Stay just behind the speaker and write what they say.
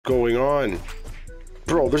going on?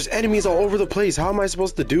 Bro, there's enemies all over the place. How am I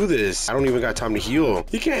supposed to do this? I don't even got time to heal.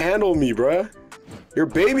 He can't handle me, bruh. Your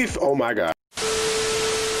baby, oh my god.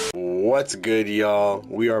 What's good, y'all?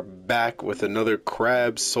 We are back with another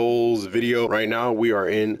Crab Souls video. Right now, we are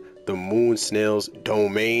in the Moon Snail's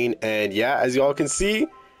domain. And yeah, as y'all can see,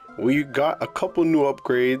 we got a couple new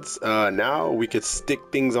upgrades. Now we could stick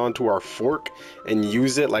things onto our fork and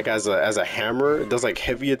use it like as a hammer. It does like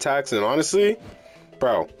heavy attacks, and honestly,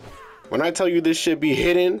 bro, when I tell you this shit be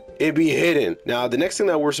hidden, it be hidden. Now, the next thing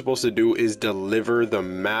that we're supposed to do is deliver the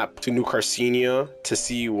map to New Carcenia to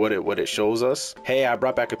see what it shows us. Hey, I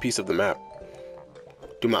brought back a piece of the map.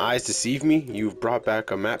 Do my eyes deceive me? You've brought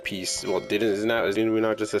back a map piece. Well, didn't we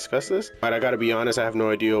not just discuss this? But I gotta be honest, I have no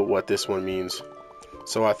idea what this one means.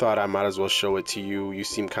 So I thought I might as well show it to you. You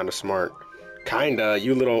seem kind of smart. Kinda,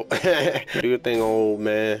 you little... Do your thing, old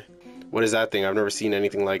man. What is that thing? I've never seen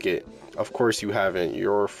anything like it. Of course you haven't.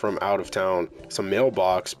 You're from out of town. It's a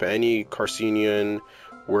mailbox, but any Carcinian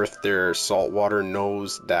worth their salt water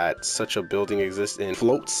knows that such a building exists in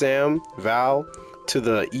Flotsam Val to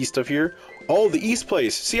the east of here. Oh, the east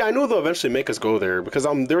place. See, I know they'll eventually make us go there because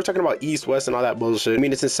they were talking about east, west, and all that bullshit. I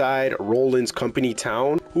mean, it's inside Roland's company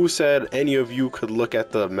town. Who said any of you could look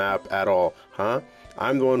at the map at all, huh?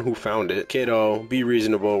 I'm the one who found it. Kiddo, be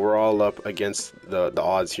reasonable. We're all up against the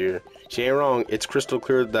odds here. She ain't wrong. It's crystal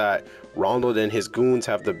clear that Ronald and his goons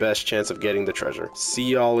have the best chance of getting the treasure. See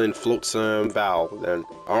y'all in Flotsam Val then.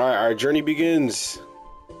 Alright, our journey begins.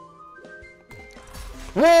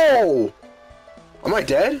 Whoa! Am I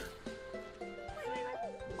dead?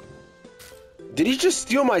 Did he just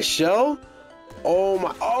steal my shell? Oh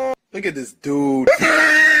my, oh! Look at this dude.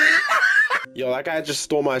 Yo, that guy just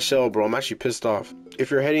stole my shell, bro. I'm actually pissed off.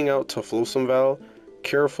 If you're heading out to Flotsam Val,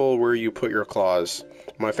 careful where you put your claws.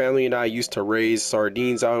 My family and I used to raise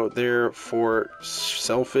sardines out there for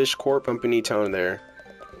Selfish Corp company town there.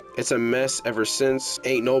 It's a mess ever since.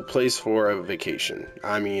 Ain't no place for a vacation.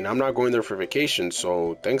 I mean, I'm not going there for vacation,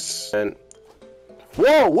 so thanks. And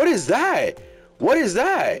whoa, what is that? What is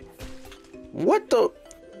that? What the?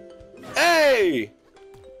 Hey!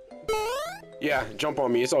 Yeah, jump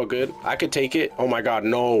on me. It's all good. I could take it. Oh my god,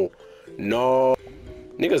 no. No.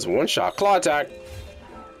 Niggas one shot. Claw attack.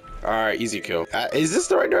 Alright, easy kill. Is this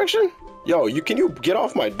the right direction? Yo, can you get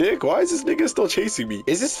off my dick? Why is this nigga still chasing me?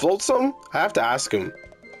 Is this Flotsam? I have to ask him.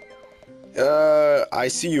 I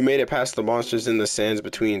see you made it past the monsters in the sands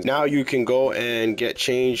between. Now you can go and get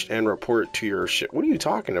changed and report to your ship. What are you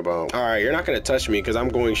talking about? Alright, you're not gonna touch me because I'm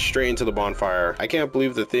going straight into the bonfire. I can't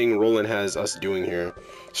believe the thing Roland has us doing here.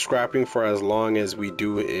 Scrapping for as long as we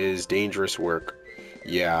do is dangerous work.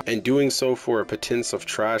 Yeah, and doing so for a pittance of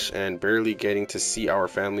trash and barely getting to see our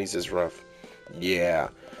families is rough. Yeah,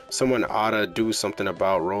 someone oughta do something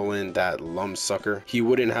about Roland, that lump sucker. He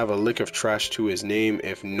wouldn't have a lick of trash to his name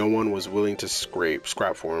if no one was willing to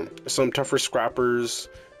scrap for him. Some tougher scrappers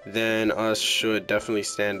than us should definitely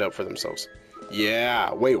stand up for themselves.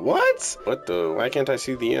 Yeah, wait, what? What the? Why can't I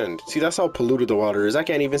see the end? See, that's how polluted the water is. I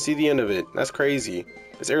can't even see the end of it. That's crazy.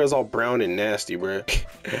 This area's all brown and nasty, bruh.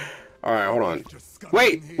 Alright, hold on.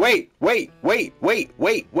 Wait. I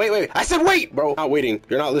said wait, bro. Not waiting.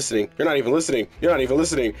 You're not listening. You're not even listening. You're not even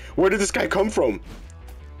listening. Where did this guy come from?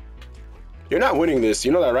 You're not winning this.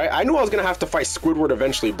 You know that, right? I knew I was gonna have to fight Squidward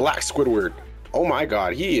eventually. Black Squidward. Oh my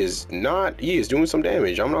god. He is doing some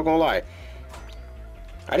damage. I'm not gonna lie.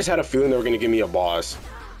 I just had a feeling they were gonna give me a boss.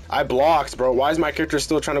 I blocked, bro. Why is my character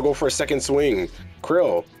still trying to go for a second swing?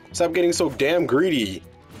 Krill, stop getting so damn greedy.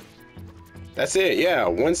 That's it, yeah.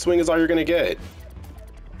 One swing is all you're gonna get.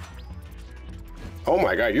 Oh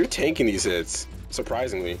my god, you're tanking these hits.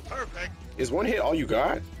 Surprisingly. Perfect. Is one hit all you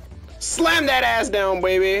got? Slam that ass down,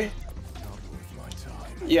 baby.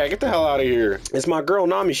 Yeah, get the hell out of here. It's my girl,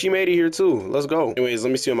 Nami. She made it here too. Let's go. Anyways,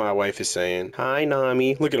 let me see what my wife is saying. Hi,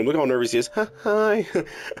 Nami. Look at him. Look how nervous he is. Hi.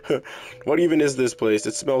 What even is this place?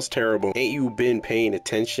 It smells terrible. Ain't you been paying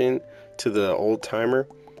attention to the old timer?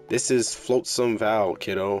 This is Flotsam Val,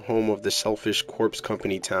 kiddo, home of the Selfish Corpse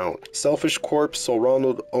company town. Selfish Corpse, so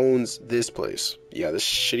Ronald owns this place. Yeah, this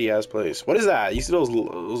shitty ass place. What is that? You see those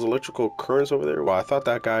electrical currents over there? Well, I thought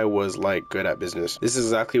that guy was like good at business. This is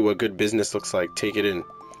exactly what good business looks like. Take it in.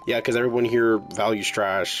 Yeah, because everyone here values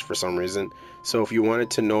trash for some reason. So if you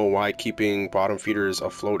wanted to know why keeping bottom feeders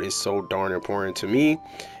afloat is so darn important to me,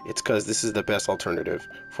 it's because this is the best alternative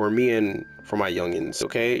for me and for my youngins.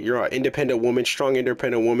 Okay, you're an independent woman, strong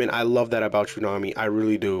independent woman. I love that about you, Nami. I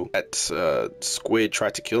really do. That squid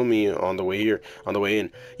tried to kill me on the way here, on the way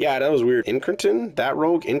in. Yeah, that was weird. Inkerton? That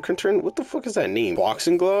rogue Inkerton? What the fuck is that name?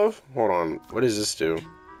 Boxing glove? Hold on. What does this do?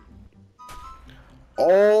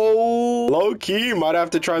 Oh, low key, might have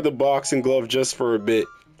to try the boxing glove just for a bit.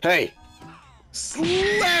 Hey,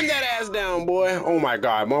 slam that ass down, boy. Oh my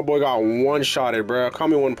god, my boy got one-shotted, bro. Call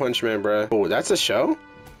me One Punch Man, bro. Oh, that's a shell?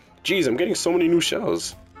 Jeez, I'm getting so many new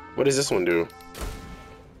shells. What does this one do?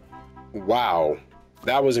 Wow,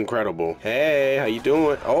 that was incredible. Hey, how you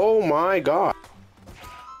doing? Oh my god.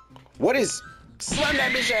 What is... Slam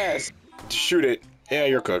that bitch ass. Shoot it. Yeah,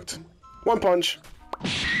 you're cooked. One punch.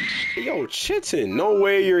 Yo, Chitin, no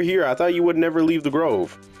way you're here. I thought you would never leave the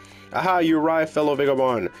grove. Aha, you arrived, fellow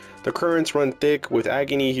vagabond. The currents run thick with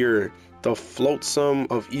agony here, the flotsam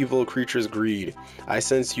of evil creatures' greed. I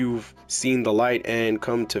sense you've seen the light and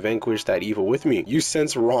come to vanquish that evil with me. You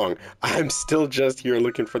sense wrong. I'm still just here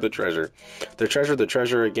looking for the treasure. The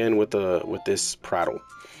treasure again with this prattle.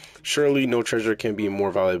 Surely no treasure can be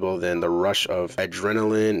more valuable than the rush of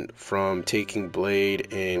adrenaline from taking blade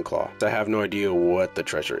and claw. I have no idea what the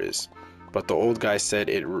treasure is, but the old guy said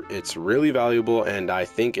it's really valuable, and I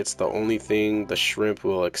think it's the only thing the shrimp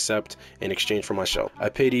will accept in exchange for my shell.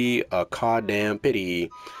 A pity, a goddamn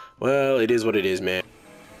pity. Well, it is what it is, man.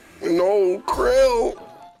 No, Krill.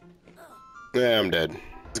 Yeah, I'm dead.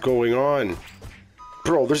 What's going on?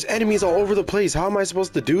 Bro, there's enemies all over the place. How am I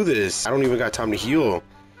supposed to do this? I don't even got time to heal.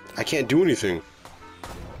 I can't do anything.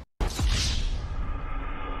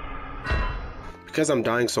 Because I'm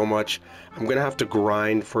dying so much, I'm gonna have to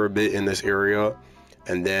grind for a bit in this area,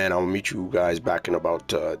 and then I'll meet you guys back in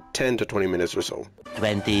about 10 to 20 minutes or so.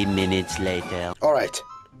 20 minutes later. Alright,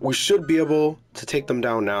 we should be able to take them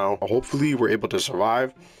down now. Hopefully we're able to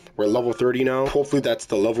survive. We're level 30 now. Hopefully that's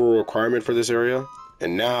the level requirement for this area.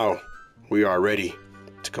 And now we are ready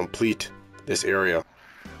to complete this area.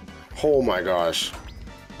 Oh my gosh.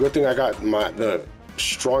 Good thing I got the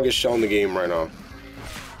strongest shell in the game right now.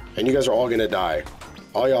 And you guys are all gonna die.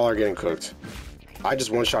 All y'all are getting cooked. I just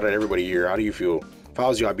one-shot at everybody here. How do you feel? If I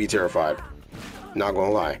was you, I'd be terrified. Not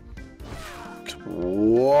gonna lie.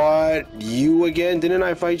 What? You again? Didn't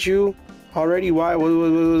I fight you already? Why?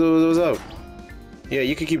 What's up? Yeah,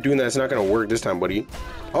 you can keep doing that. It's not gonna work this time, buddy.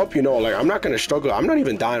 I hope you know, like, I'm not gonna struggle. I'm not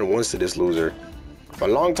even dying once to this loser. A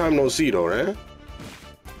long time no see, though, eh?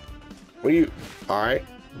 What are you... Alright.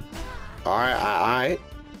 Alright.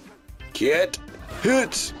 Get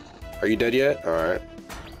hit. Are you dead yet? Alright.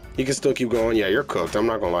 You can still keep going. Yeah, you're cooked. I'm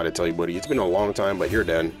not gonna lie to tell you, buddy. It's been a long time, but you're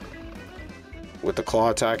dead. With the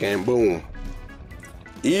claw attack and boom.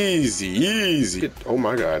 Easy, easy. Oh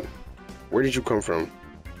my god. Where did you come from?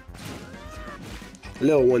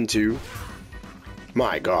 Little 1-2.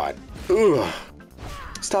 My god. Ugh.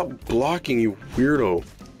 Stop blocking, you weirdo.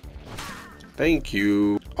 Thank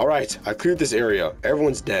you. Alright, I cleared this area.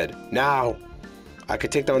 Everyone's dead. Now, I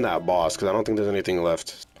could take down that boss because I don't think there's anything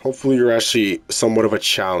left. Hopefully you're actually somewhat of a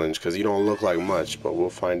challenge because you don't look like much, but we'll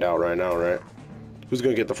find out right now, right? Who's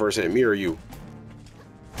gonna get the first hit, me or you?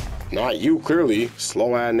 Not you, clearly.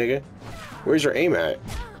 Slow ass nigga. Where's your aim at?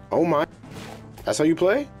 Oh my. That's how you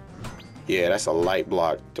play? Yeah, that's a light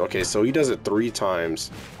block. Okay, so he does it 3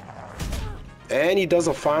 times. And he does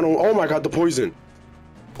a final... Oh my god, the poison.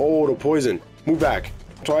 Oh, the poison. Move back.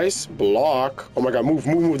 Twice. Block. Oh my god,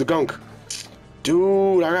 move the gunk.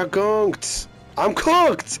 Dude, I got gunked. I'm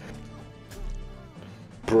cooked.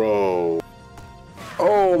 Bro.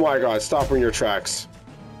 Oh my god, stop in your tracks.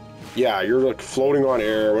 Yeah, you're like floating on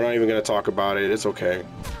air. We're not even gonna talk about it. It's okay.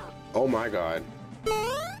 Oh my god.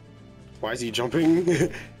 Why is he jumping?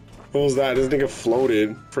 What was that? This nigga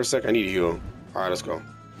floated. For a sec, I need to heal. Alright, let's go.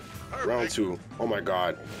 Round 2. Oh my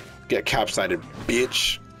god. Get capsided,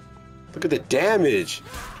 bitch. Look at the damage.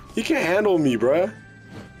 You can't handle me, bruh.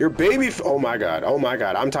 Your baby. Oh my god. Oh my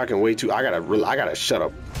god. I'm talking way too. I gotta shut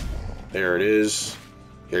up. There it is.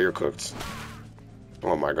 Yeah, you're cooked.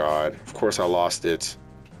 Oh my god. Of course I lost it.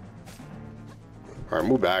 Alright,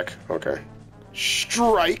 move back. Okay.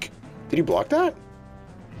 Strike. Did he block that?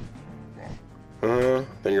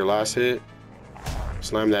 Then your last hit.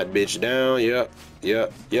 Slam that bitch down. Yep.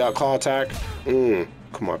 Yeah, claw attack.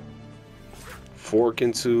 Come on. Fork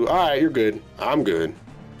into... Alright, you're good. I'm good.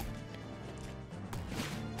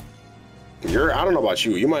 I don't know about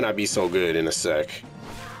you. You might not be so good in a sec.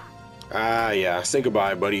 Yeah. Say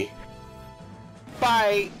goodbye, buddy.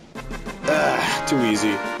 Bye. Too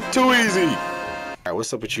easy. Too easy. Alright,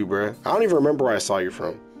 what's up with you, bruh? I don't even remember where I saw you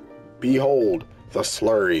from. Behold, the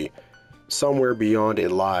slurry. Somewhere beyond it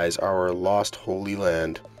lies our lost holy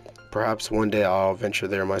land. Perhaps one day I'll venture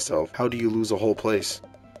there myself. How do you lose a whole place?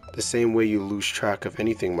 The same way you lose track of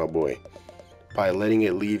anything, my boy. By letting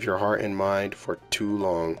it leave your heart and mind for too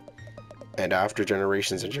long. And after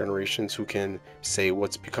generations and generations, who can say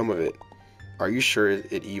what's become of it? Are you sure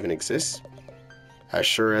it even exists? as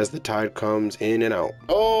sure as the tide comes in and out.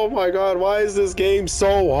 Oh my god, why is this game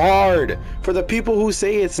so hard? For the people who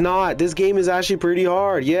say it's not, this game is actually pretty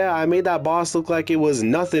hard. Yeah, I made that boss look like it was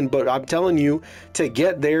nothing, but I'm telling you, to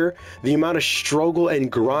get there, the amount of struggle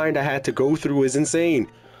and grind I had to go through is insane.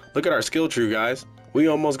 Look at our skill tree, guys. We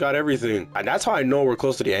almost got everything. And that's how I know we're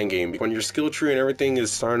close to the end game. When your skill tree and everything is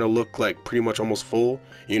starting to look like pretty much almost full,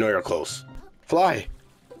 you know you're close. Fly.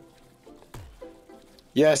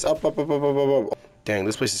 Yes, up, up, up, up, up, up, up. Dang,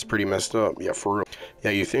 this place is pretty messed up. Yeah, for real.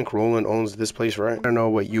 Yeah, you think Roland owns this place, right? I don't know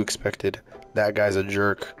what you expected. That guy's a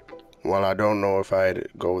jerk. Well, I don't know if I'd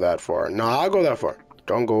go that far. No, I'll go that far.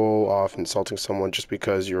 Don't go off insulting someone just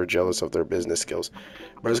because you're jealous of their business skills.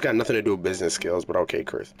 But it's got nothing to do with business skills, but okay,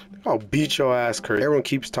 Kurth. I'll beat your ass, Kurth. Everyone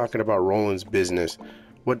keeps talking about Roland's business.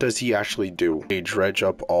 What does he actually do? They dredge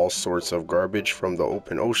up all sorts of garbage from the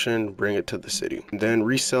open ocean, bring it to the city, then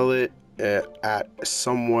resell it at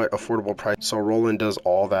somewhat affordable price. So Roland does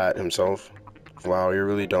all that himself. Wow, you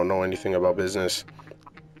really don't know anything about business.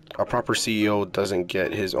 A proper CEO doesn't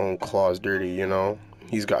get his own claws dirty, you know?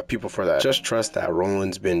 He's got people for that. Just trust that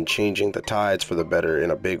Roland's been changing the tides for the better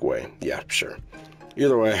in a big way. Yeah, sure.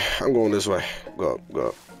 Either way, I'm going this way. Go up, go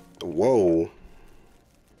up. Whoa.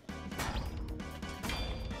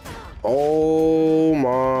 Oh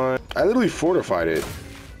my. I literally fortified it.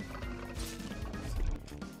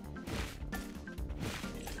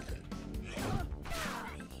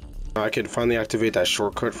 I could finally activate that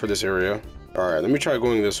shortcut for this area. Alright, let me try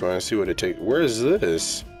going this way and see what it takes. Where is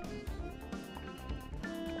this?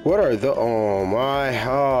 What are the... Oh my...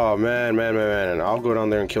 Oh man. I'll go down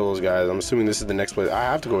there and kill those guys. I'm assuming this is the next place. I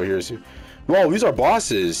have to go here soon. Whoa, these are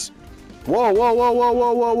bosses. Whoa.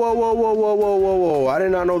 I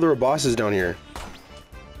did not know there were bosses down here.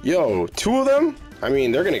 Yo, 2 of them? I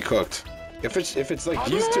mean, they're gonna get cooked. If it's like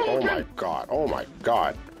these 2... Oh my god. Oh my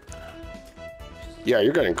god. Yeah,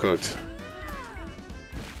 you're getting cooked.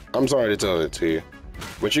 I'm sorry to tell it to you,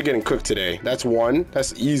 but you're getting cooked today. That's 1.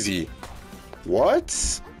 That's easy.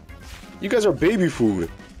 What? You guys are baby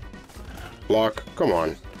food. Block. Come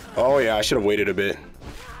on. Oh yeah, I should have waited a bit.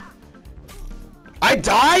 I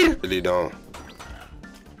died? Really don't.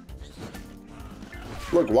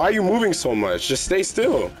 Look, why are you moving so much? Just stay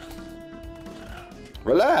still.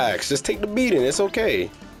 Relax. Just take the beating. It's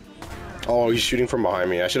okay. Oh, he's shooting from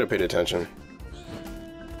behind me. I should have paid attention.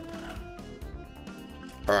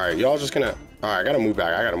 Alright, y'all just gonna... Alright, I gotta move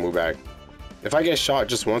back. If I get shot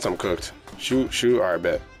just once, I'm cooked. Shoot. Alright,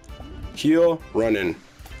 bet. Heal, running.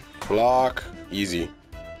 Block, easy.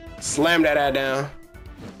 Slam that ad down.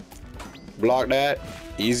 Block that,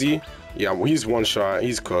 easy. Yeah, well, he's 1 shot.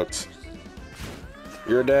 He's cooked.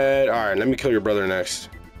 You're dead. Alright, let me kill your brother next.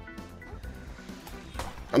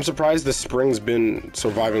 I'm surprised the spring's been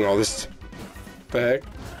surviving all this. What the heck?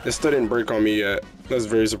 It still didn't break on me yet. That's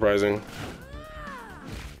very surprising.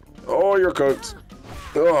 Oh, you're cooked.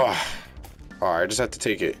 Ugh. Alright, I just have to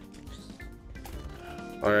take it.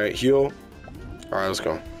 Alright, heal. Alright, let's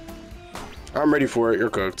go. I'm ready for it. You're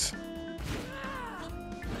cooked.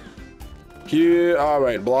 Here.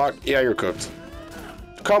 Alright, block. Yeah, you're cooked.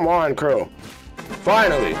 Come on, Crow.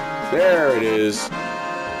 Finally. There it is.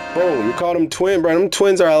 Boom. You called him twin, bro. Them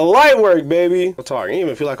twins are light work, baby. I'll talk. I didn't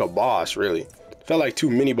even feel like a boss, really. Felt like 2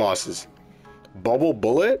 mini bosses. Bubble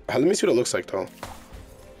bullet? Let me see what it looks like, though.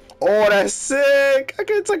 Oh, that's sick!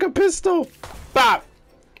 Okay, it's like a pistol. Bop!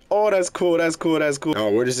 Oh, that's cool.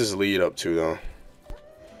 Oh, where does this lead up to, though?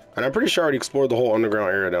 And I'm pretty sure I already explored the whole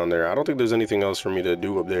underground area down there. I don't think there's anything else for me to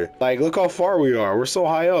do up there. Like, look how far we are. We're so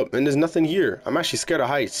high up, and there's nothing here. I'm actually scared of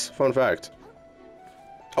heights. Fun fact.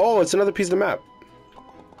 Oh, it's another piece of the map.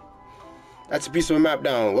 That's a piece of a map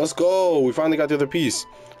down. Let's go. We finally got the other piece.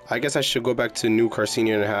 I guess I should go back to New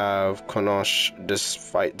Carcinia and have Konosh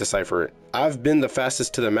decipher it. I've been the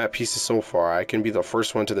fastest to the map pieces so far. I can be the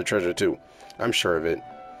first one to the treasure too. I'm sure of it.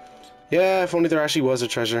 Yeah, if only there actually was a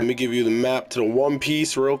treasure. Let me give you the map to the One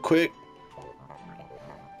Piece real quick.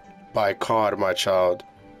 By God, my child.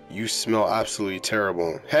 You smell absolutely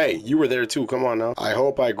terrible. Hey, you were there too. Come on now. I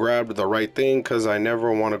hope I grabbed the right thing because I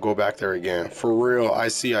never want to go back there again. For real, I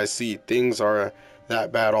see. Things are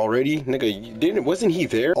that bad already. Nigga, wasn't he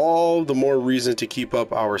there? All the more reason to keep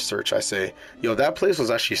up our search, I say. Yo, that place was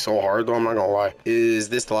actually so hard though, I'm not gonna lie. Is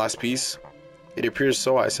this the last piece? It appears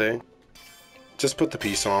so, I say. Just put the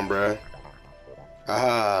piece on, bruh.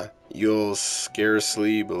 Aha, you'll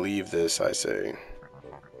scarcely believe this, I say.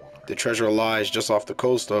 The treasure lies just off the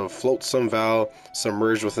coast of Flotsam Val,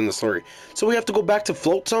 submerged within the slurry. So we have to go back to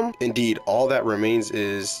Flotsam? Indeed, all that remains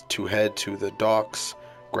is to head to the docks,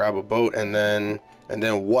 grab a boat, and then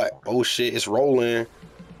what? Oh shit, it's rolling.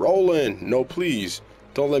 No, please.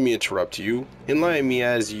 Don't let me interrupt you. Enlighten me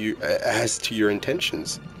as to your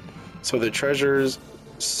intentions. So the treasure's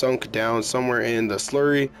sunk down somewhere in the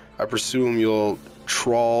slurry. I presume you'll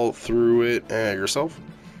trawl through it yourself?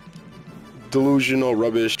 Delusional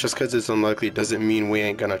rubbish. Just because it's unlikely doesn't mean we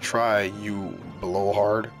ain't gonna try, you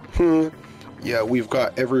blowhard. Yeah, we've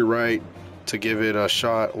got every right to give it a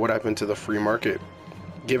shot. What happened to the free market?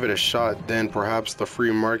 Give it a shot, then perhaps the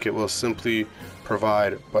free market will simply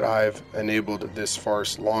provide. But I've enabled this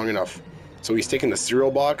farce long enough. So he's taking the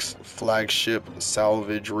cereal box. Flagship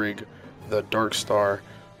salvage rig, the Dark Star,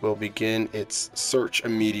 will begin its search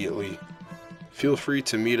immediately. Feel free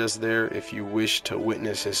to meet us there if you wish to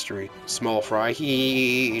witness history. Small fry,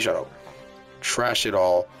 shut up. Trash it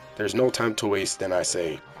all. There's no time to waste, then I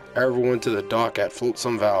say. Everyone to the dock at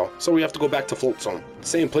Flotsam Val. So we have to go back to Flotsam.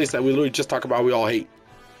 Same place that we literally just talked about we all hate.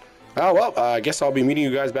 Oh, well, I guess I'll be meeting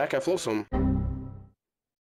you guys back at Flotsam.